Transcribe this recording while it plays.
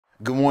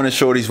Good morning,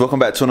 shorties. Welcome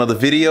back to another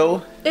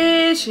video.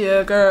 It's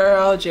your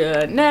girl,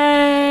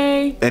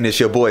 Janae. And it's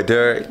your boy,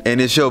 Derek. And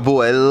it's your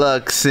boy,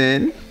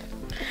 Luxon.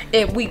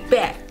 And we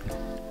back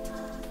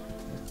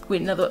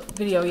with another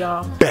video,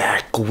 y'all.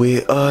 Back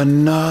with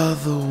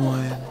another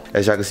one.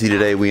 As y'all can see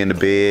today, we in the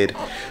bed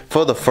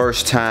for the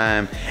first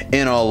time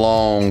in a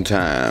long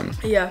time.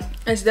 Yeah,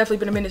 it's definitely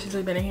been a minute since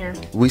we've been in here.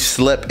 We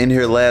slept in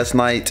here last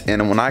night,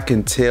 and when I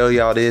can tell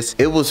y'all this,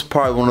 it was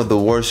probably one of the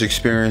worst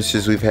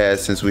experiences we've had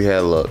since we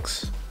had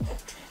Lux.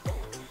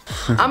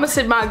 I'ma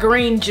sip my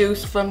green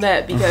juice from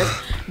that because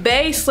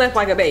Bae slept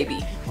like a baby.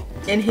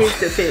 In his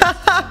defense,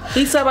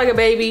 he slept like a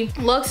baby.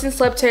 Luxon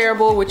slept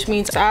terrible, which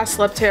means I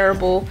slept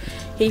terrible.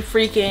 He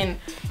freaking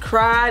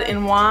cried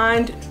and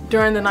whined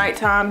during the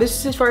nighttime. This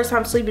is his first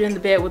time sleeping in the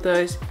bed with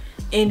us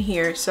in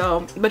here.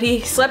 So, but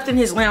he slept in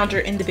his lounger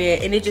in the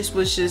bed, and it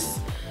was just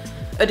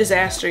a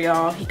disaster,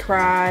 y'all. He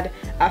cried.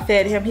 I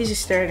fed him. He's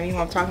just staring at me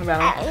while I'm talking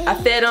about him. I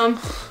fed him.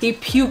 He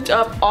puked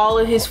up all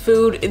of his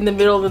food in the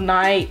middle of the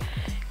night.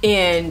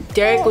 And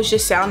Derek was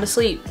just sound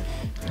asleep.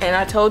 And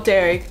I told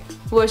Derek,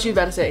 what you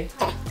about to say?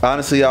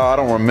 Honestly, y'all, I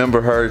don't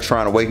remember her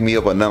trying to wake me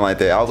up or nothing like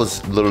that. I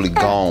was literally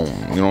gone,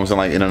 you know what I'm saying?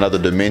 Like in another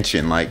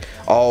dimension, like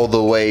all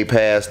the way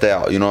passed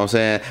out, you know what I'm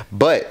saying?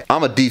 But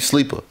I'm a deep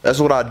sleeper. That's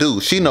what I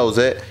do. She knows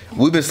that.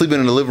 We've been sleeping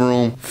in the living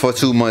room for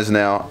 2 months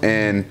now.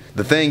 And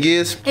the thing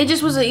is, it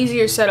just was an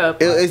easier setup.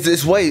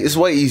 It's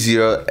way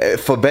easier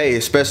for Bae,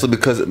 especially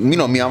because, you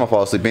know me, I'm gonna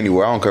fall asleep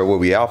anywhere. I don't care where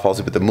we are. I'll fall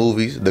asleep at the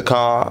movies, the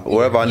car,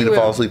 wherever I need to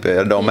fall asleep at.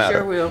 It don't matter.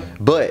 Sure will.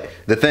 But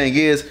the thing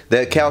is,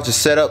 that couch is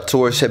set up to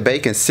where Bae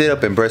can sit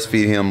up and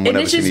breastfeed him whenever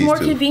she needs to. And it's just more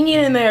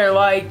convenient in there.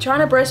 Like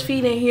trying to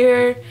breastfeed in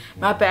here,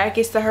 my back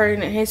gets to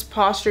hurting and his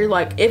posture.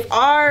 Like if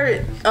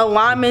our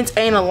alignments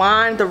ain't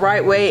aligned the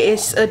right way,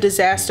 it's a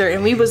disaster.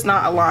 And we was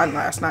not aligned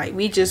last night.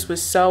 We just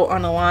was so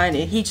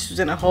unaligned, and he just was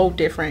in a whole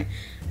different.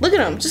 Look at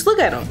him. Just look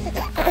at him.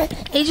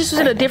 He just was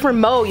in a different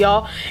mode,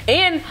 y'all.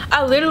 And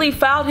I literally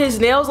filed his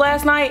nails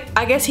last night.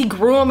 I guess he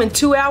grew them in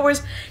 2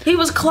 hours. He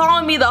was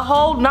clawing me the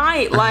whole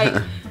night, like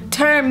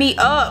turn me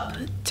up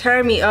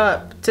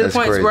to the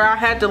point where I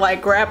had to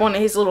like grab one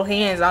of his little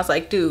hands. I was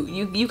like, dude,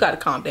 you gotta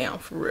calm down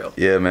for real.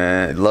 Yeah,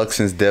 man.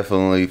 Luxon's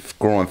definitely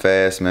growing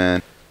fast,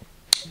 man.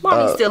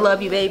 Mommy still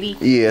love you, baby.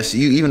 Yes,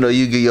 even though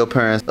you give your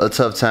parents a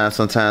tough time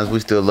sometimes, we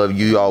still love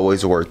you. You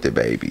always worth it,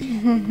 baby.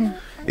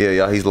 Yeah,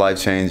 y'all, he's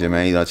life-changing,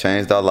 man. You know,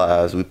 changed our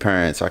lives. We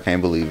parents. I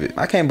can't believe it.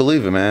 I can't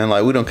believe it, man.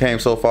 Like, we done came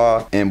so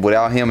far, and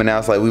without him, and now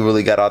it's like we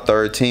really got our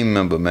third team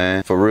member,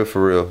 man. For real,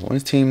 for real.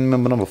 When's team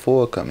member number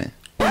 4 coming?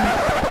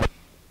 Yeah,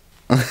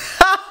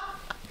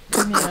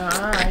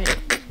 alright.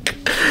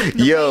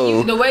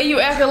 Yo. The way you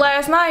acted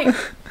last night,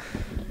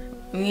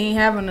 we ain't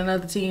having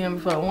another team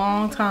member for a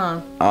long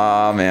time.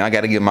 Aw, man, I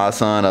gotta get my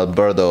son a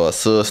brother or a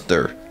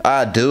sister.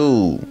 I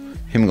do.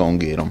 Him gonna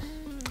get him.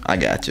 I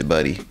got you,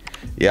 buddy.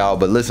 Y'all,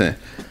 but listen,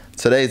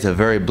 today's a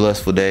very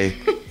blissful day,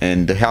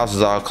 and the house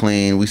is all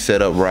clean. We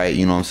set up right,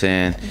 you know what I'm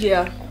saying?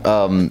 Yeah.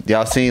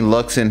 Y'all seen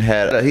Luxon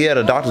had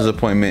a doctor's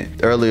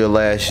appointment earlier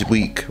last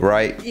week,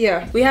 right?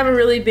 Yeah. We haven't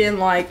really been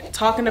like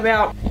talking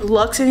about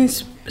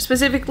Luxon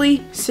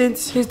specifically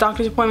since his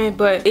doctor's appointment,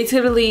 but it's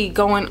literally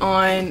going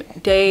on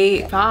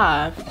day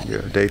 5. Yeah,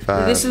 day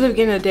 5. This is the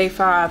beginning of day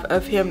 5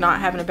 of him not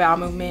having a bowel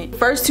movement.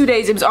 First 2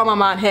 days it was on my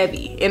mind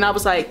heavy, and I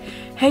was like,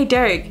 hey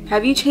Derek,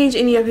 have you changed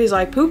any of his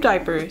like poop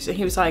diapers? And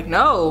he was like,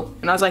 no.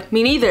 And I was like,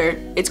 me neither.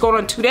 It's going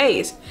on 2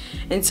 days.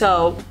 And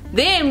so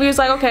then we was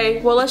like,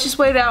 okay, well, let's just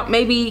wait it out.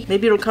 Maybe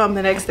it'll come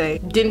the next day.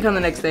 Didn't come the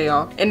next day,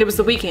 y'all. And it was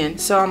the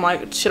weekend. So I'm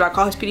like, should I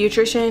call his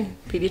pediatrician?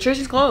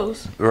 Pediatrician's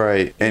closed.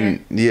 Right.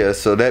 And yeah,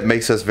 so that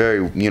makes us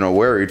very, you know,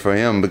 worried for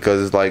him,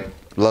 because it's like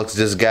Lux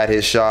just got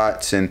his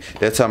shots, and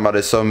they're talking about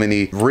there's so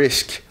many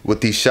risks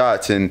with these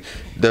shots, and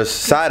there's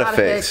side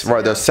effects.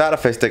 Right, there's side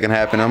effects that can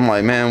happen. I'm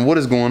like, man, what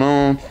is going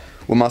on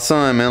with my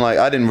son, man? Like,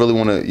 I didn't really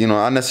want to, you know,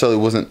 I necessarily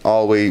wasn't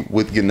all the way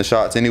with getting the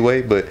shots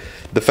anyway, but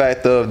the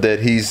fact of that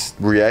he's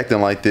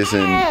reacting like this,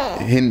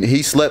 and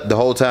he slept the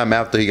whole time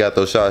after he got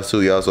those shots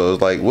too, y'all. So it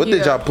was like, what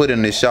did y'all put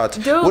in these shots?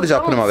 Dude, what did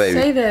y'all put in my baby?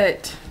 Don't say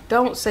that.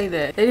 Don't say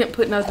that. They didn't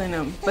put nothing in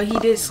him, but he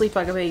did sleep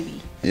like a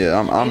baby.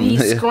 Yeah, and he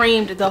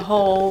screamed the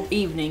whole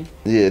evening.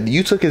 Yeah,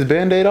 you took his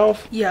Band-Aid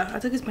off? Yeah, I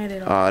took his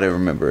Band-Aid off. Oh, I didn't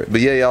remember it.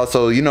 But yeah, y'all,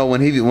 so, you know,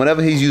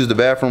 whenever he's used the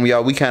bathroom,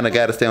 y'all, we kind of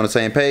got to stay on the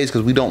same page,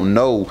 because we don't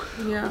know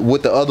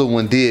what the other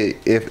one did,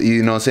 if,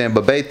 you know what I'm saying?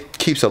 But Bae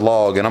keeps a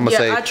log, and I'm going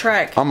to say, I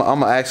track. I'm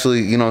going to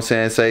actually, you know what I'm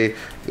saying, say,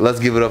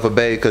 let's give it up for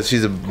Bae, because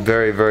she's a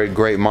very, very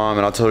great mom,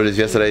 and I told her this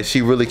yesterday.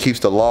 She really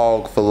keeps the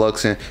log for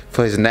Luxon,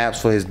 for his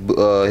naps, for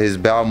his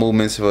bowel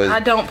movements.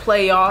 I don't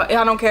play, y'all.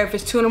 I don't care if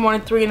it's 2 in the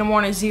morning, 3 in the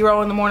morning,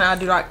 0 in the morning. I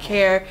do not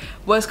care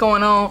what's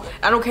going on.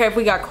 I don't care if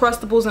we got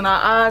crustables in our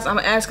eyes. I'm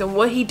asking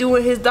what he do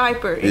in his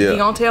diaper, and he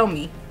gonna tell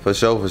me. For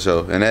sure, for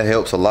sure. And that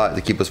helps a lot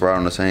to keep us right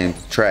on the same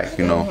track,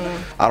 you know.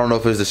 I don't know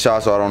if it's the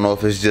shots, or I don't know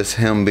if it's just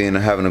him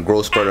having a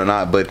growth spurt or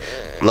not, but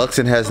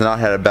Luxon has not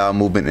had a bowel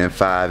movement in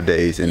 5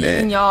 days.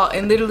 And y'all,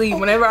 and literally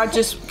whenever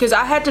because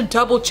I had to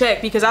double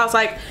check, because I was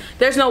like,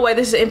 there's no way,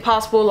 this is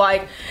impossible.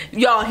 Like,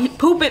 y'all, he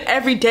pooping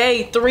every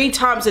day, 3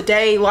 times a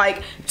day,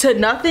 like, to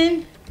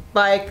nothing.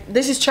 Like,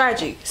 this is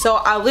tragic. So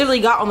I literally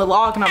got on the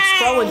log and I'm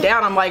scrolling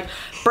down. I'm like,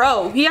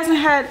 bro, he hasn't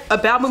had a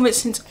bowel movement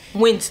since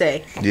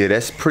Wednesday. Yeah,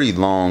 that's pretty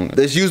long.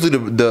 That's usually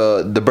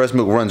the breast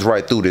milk runs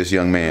right through this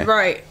young man.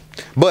 Right.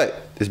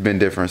 But it's been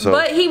different. So.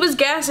 But he was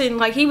gassing,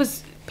 like he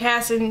was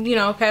passing, you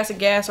know, passing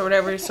gas or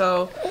whatever.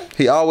 So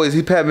he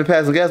been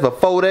passing gas for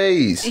 4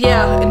 days.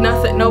 Yeah,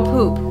 nothing, no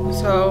poop.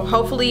 So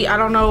hopefully, I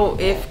don't know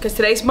if, because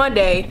today's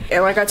Monday,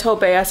 and like I told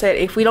Bae, I said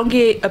if we don't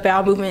get a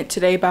bowel movement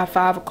today by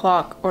 5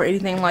 o'clock or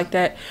anything like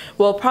that,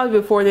 well, probably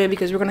before then,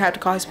 because we're gonna have to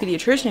call his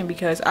pediatrician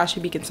because I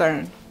should be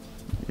concerned,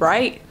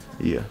 right?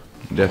 Yeah,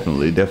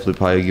 definitely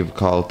probably give a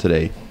call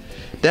today.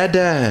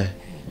 Dada,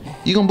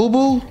 you gonna boo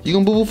boo? You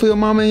gonna boo boo for your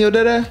mama and your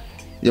dada?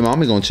 Your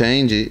mommy gonna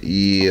change it.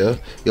 Yeah,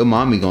 your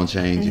mommy gonna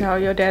change it. No,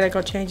 your dad ain't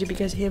gonna change it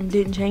because him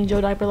didn't change your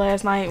diaper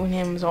last night when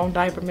him was on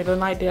middle of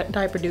night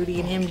diaper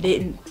duty, and him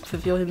didn't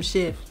fulfill his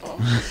shift.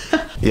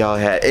 Y'all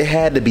it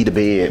had to be the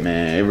bed,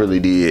 man. It really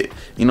did.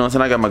 You know what I'm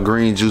saying? I got my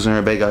green juice in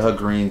her. Bae got her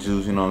green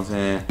juice. You know what I'm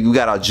saying? We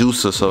got our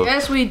juicer, so.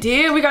 Yes, we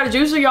did. We got a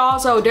juicer, y'all.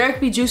 So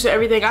Derek be juicing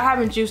everything. I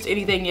haven't juiced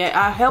anything yet.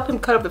 I help him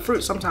cut up the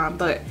fruit sometime,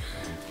 but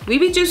we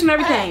be juicing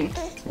everything.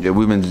 Yeah,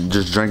 we've been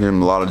just drinking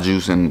a lot of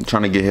juice and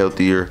trying to get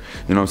healthier.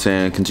 You know what I'm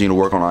saying? Continue to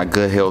work on our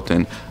gut health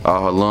and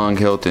our lung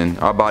health and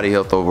our body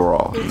health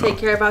overall. We take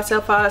care of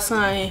ourselves, our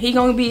son. And he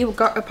gonna be a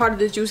part of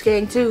this juice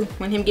gang too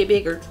when him get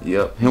bigger.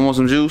 Yep. Him want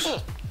some juice?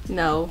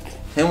 No.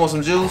 Him want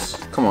some juice?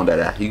 Come on,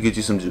 Dada. You get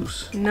you some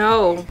juice.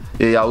 No.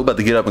 Yeah, y'all, we about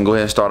to get up and go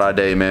ahead and start our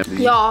day, man.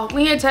 Y'all,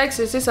 we in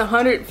Texas. It's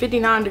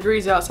 159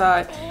 degrees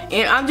outside.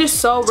 And I'm just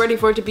so ready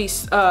for it to be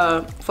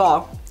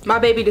fall. My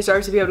baby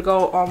deserves to be able to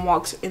go on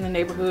walks in the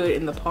neighborhood,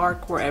 in the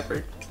park,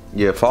 wherever.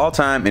 Yeah, fall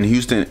time in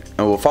Houston,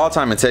 well, fall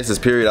time in Texas,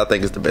 period, I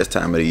think is the best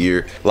time of the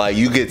year. Like,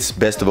 you get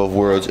best of both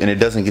worlds, and it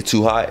doesn't get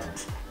too hot,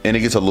 and it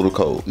gets a little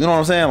cold. You know what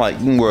I'm saying? Like,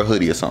 you can wear a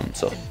hoodie or something,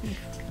 so.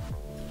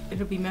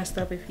 It'll be messed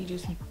up if he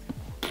just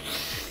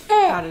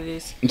out of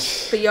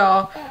this. But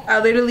y'all,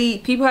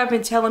 people have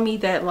been telling me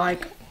that,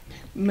 like,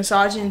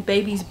 massaging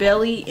baby's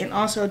belly and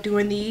also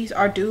doing these,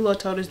 our doula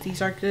told us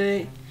these are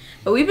good.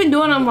 But we've been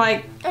doing them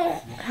like,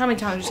 how many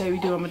times do you say we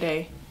do them a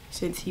day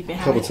since he been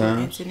having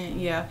an incident?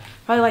 Yeah,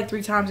 probably like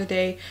 3 times a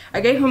day.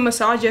 I gave him a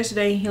massage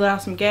yesterday and he let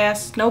out some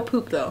gas. No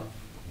poop though.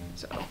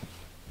 So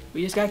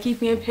we just gotta keep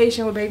being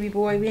patient with baby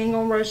boy. We ain't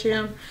gonna rush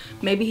him.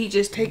 Maybe he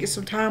just taking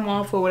some time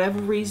off for whatever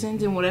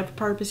reasons and whatever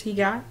purpose he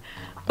got.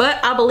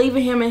 But I believe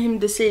in him and him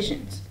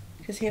decisions.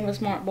 Cause him a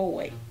smart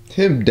boy.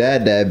 Him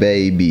dada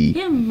baby.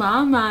 Him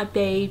mama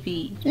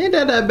baby. Him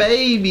dada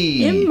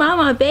baby. Him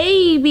mama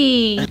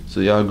baby. So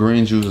y'all,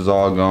 green juice is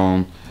all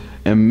gone.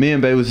 And me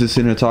and Bae was just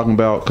sitting here talking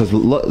about, because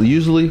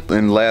usually,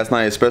 and last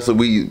night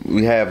especially,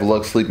 we have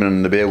Lux sleeping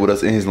in the bed with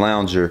us in his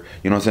lounger.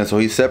 You know what I'm saying? So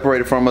he's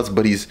separated from us,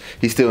 but he's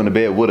still in the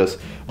bed with us.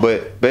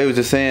 But Bae was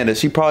just saying that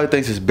she probably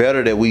thinks it's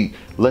better that we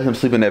let him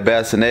sleep in that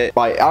bassinet.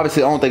 Like,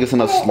 obviously, I don't think it's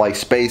enough, like,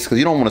 space, because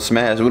you don't want to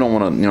smash. We don't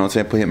want to, you know what I'm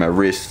saying, put him at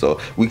risk. So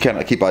we kind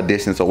of keep our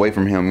distance away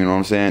from him, you know what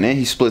I'm saying? And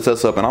he splits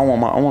us up, and I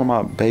want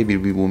my baby to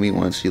be with me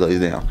when she lays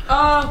down.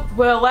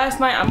 Well, last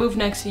night I moved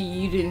next to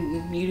you. You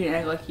didn't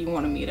act like you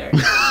wanted me there.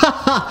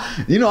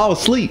 You know, I was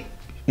asleep.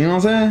 You know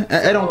what I'm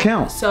saying? It don't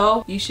count.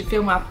 So you should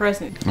feel my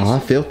presence. Oh, I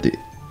felt it.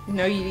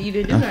 No, you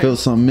didn't. I felt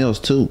something else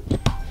too.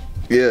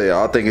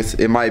 Yeah, I think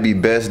it might be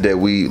best that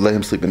we let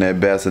him sleep in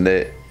that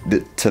bassinet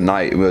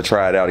tonight. We'll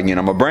try it out again.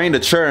 I'm gonna bring the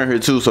chair in here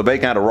too, so Bae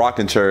got a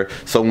rocking chair.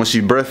 So when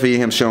she breastfeed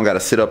him, she don't gotta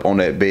sit up on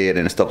that bed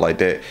and stuff like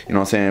that. You know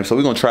what I'm saying? So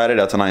we're gonna try that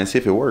out tonight and see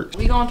if it works.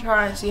 We gonna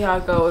try and see how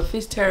it goes. If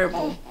it's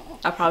terrible,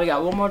 I probably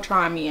got one more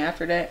try me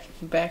after that.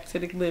 Back to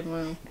the living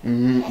room.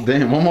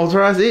 Damn, one more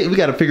try is it? We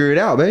gotta figure it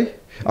out, babe.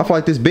 I feel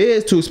like this bed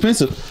is too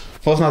expensive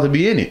for us not to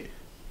be in it.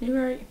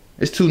 You're right.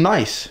 It's too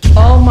nice.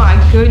 Oh my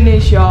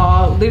goodness,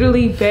 y'all.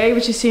 Literally, Bae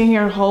was just sitting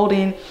here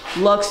holding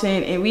Lux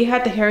in, and we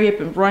had to hurry up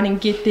and run and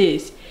get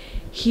this.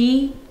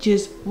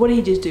 What did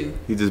he just do?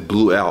 He just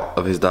blew out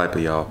of his diaper,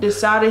 y'all. The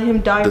side of him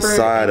diaper. The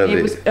side of it.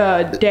 It was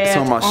dad's It's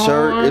on my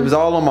shirt. arm. It was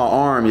all on my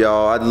arm,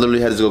 y'all. I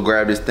literally had to go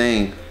grab this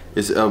thing.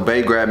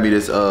 Bae grabbed me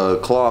this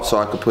cloth so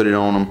I could put it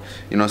on him.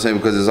 You know what I'm saying?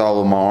 Because it's all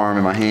on my arm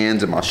and my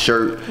hands and my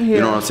shirt. Yeah. You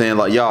know what I'm saying?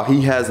 Like, y'all,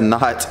 he has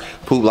not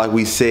pooped like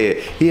we said.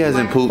 He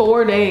hasn't like pooped.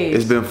 4 days.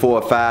 It's been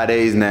 4 or 5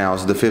 days now.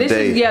 It's the 5th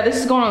day. This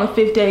is going on the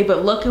 5th day,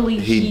 but luckily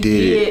he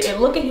did. it.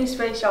 And look at his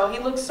face, y'all. He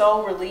looks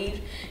so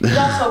relieved. He's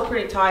also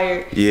pretty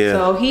tired. Yeah.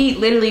 So he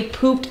literally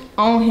pooped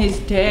on his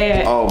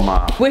dad. Oh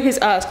my. With his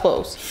eyes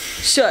closed.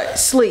 Shut,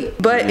 sleep.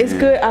 But it's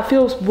good. I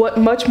feel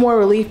much more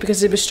relief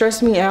because it was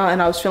stressing me out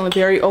and I was feeling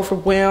very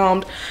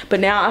overwhelmed.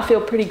 But now I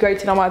feel pretty great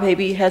to know my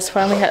baby has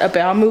finally had a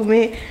bowel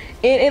movement.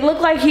 And it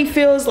looked like he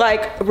feels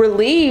like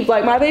relieved.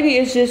 Like my baby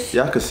is just.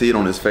 Y'all can see it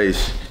on his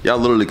face. Y'all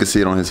literally can see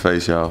it on his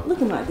face, y'all.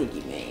 Look at my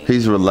dinky man.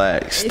 He's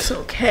relaxed. It's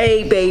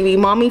okay, baby.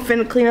 Mommy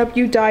finna clean up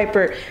you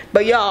diaper.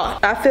 But y'all,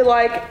 I feel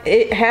like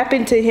it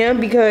happened to him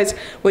because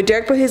when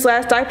Derek put his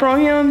last diaper on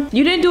him,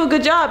 you didn't do a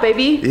good job,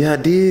 baby. Yeah, I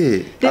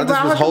did. I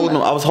just was holding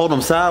him. I was holding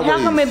him sideways. How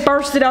come it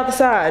bursted out the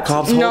sides? I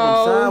was holding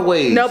him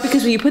sideways. No,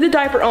 because when you put the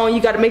diaper on,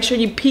 you got to make sure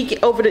you peek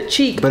it over the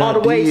cheek all the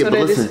way. So but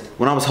listen,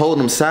 when I was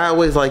holding him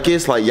sideways like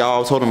this, like y'all, I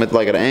was holding him at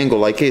like an angle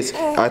like this.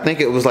 I think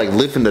it was like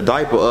lifting the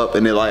diaper up,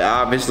 and it like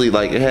obviously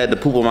like it had the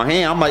poop on my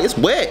hand. I'm like, it's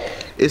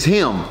wet. It's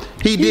him.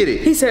 He did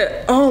it. He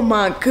said, "Oh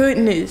my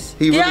goodness."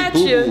 He really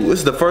boo-booed. This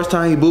is the first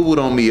time he boo-booed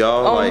on me,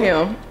 y'all. On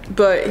him,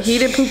 but he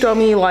did pooped on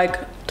me like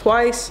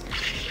twice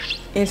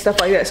and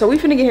stuff like that. So we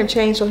finna get him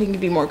changed so he can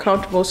be more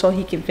comfortable, so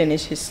he can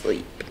finish his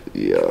sleep.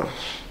 Yeah.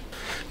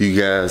 You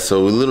guys,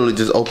 so we literally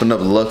just opened up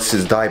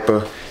Lux's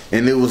diaper,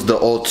 and it was the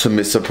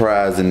ultimate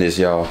surprise in this,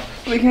 y'all.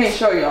 We can't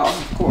show y'all,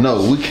 of course.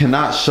 No, we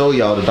cannot show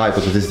y'all the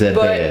diaper because it's that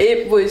bad. But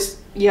it was,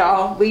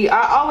 y'all.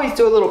 I always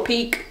do a little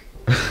peek.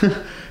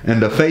 And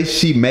the face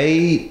she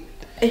made.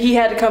 He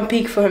had to come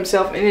peek for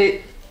himself, and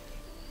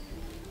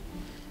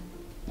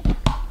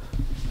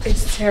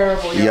it's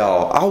terrible,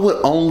 y'all. I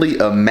would only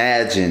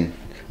imagine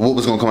what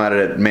was gonna come out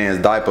of that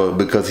man's diaper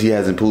because he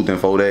hasn't pooped in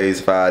 4 days,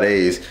 5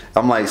 days.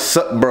 I'm like,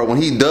 bro,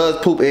 when he does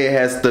poop, it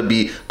has to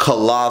be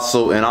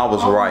colossal, and I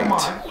was right.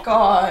 Oh my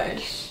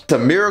gosh. It's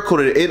a miracle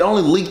that it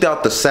only leaked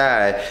out the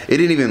side. It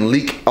didn't even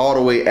leak all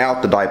the way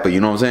out the diaper, you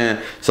know what I'm saying?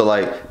 So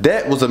like,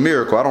 that was a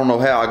miracle. I don't know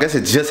how. I guess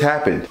it just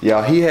happened.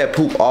 Y'all, he had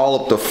poop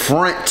all up the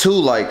front too,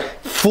 like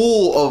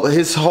full of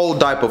his whole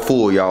diaper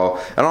full, y'all.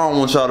 And I don't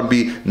want y'all to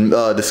be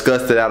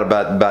disgusted out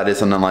about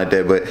this or nothing like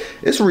that, but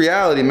it's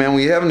reality, man.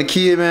 When you're having a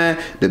kid,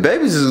 man, the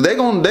babies, they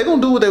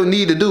gonna do what they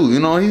need to do. You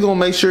know, he's gonna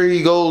make sure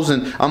he goes,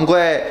 and I'm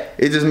glad.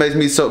 It just makes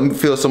me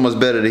feel so much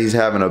better that he's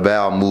having a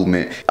bowel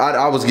movement.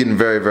 I was getting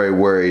very, very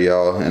worried,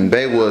 y'all. And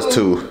Babe was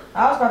too.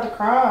 I was about to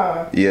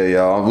cry. Yeah,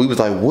 y'all. We was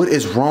like, what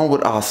is wrong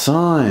with our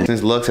son?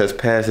 Since Lux has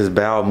passed his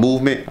bowel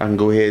movement, I can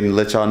go ahead and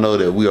let y'all know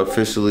that we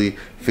officially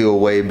feel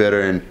way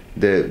better and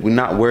that we're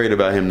not worried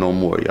about him no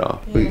more,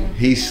 y'all. Yeah.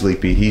 He's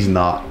sleepy. He's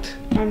knocked.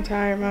 I'm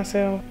tired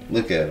myself.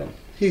 Look at him.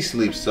 He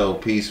sleeps so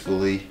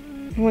peacefully.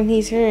 When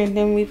he's here and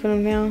then we put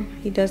him down,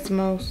 he does the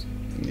most.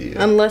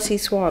 Yeah. Unless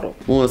he's swaddled.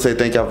 We want to say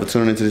thank y'all for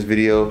tuning into this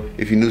video.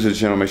 If you're new to the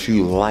channel, make sure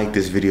you like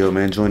this video,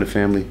 man. Join the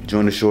family,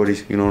 join the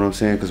shorties, you know what I'm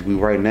saying? Because we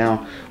right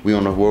now, we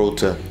on the road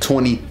to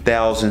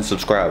 20,000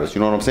 subscribers, you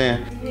know what I'm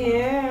saying?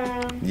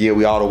 Yeah. Yeah,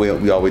 we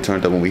always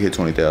turned up when we hit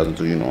 20,000,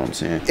 so you know what I'm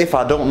saying? If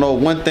I don't know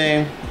one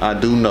thing, I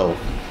do know.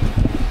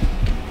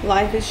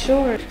 Life is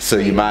short. So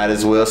you might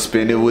as well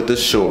spend it with the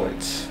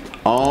shorts.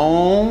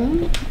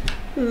 On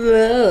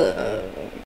love.